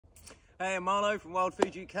Hey, I'm Marlo from Wild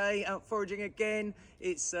Food UK, out foraging again.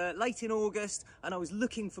 It's late in August and I was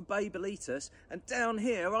looking for Bitter Bolete, and down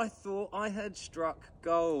here I thought I had struck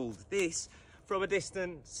gold. This, from a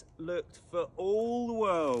distance, looked for all the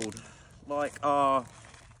world like our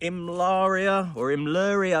Imlaria or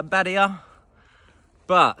Imluria badia,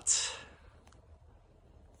 but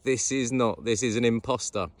this is not. This is an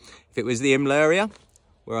imposter. If it was the Imluria,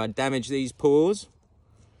 where I damaged these paws,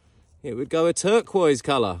 it would go a turquoise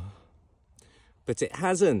colour. But it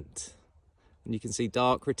hasn't. And you can see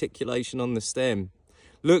dark reticulation on the stem.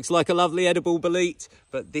 Looks like a lovely edible bolete,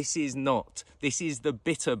 but this is not. This is the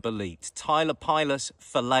bitter bolete, Tylopilus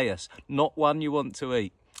felleus, not one you want to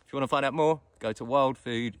eat. If you want to find out more, go to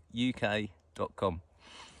wildfooduk.com.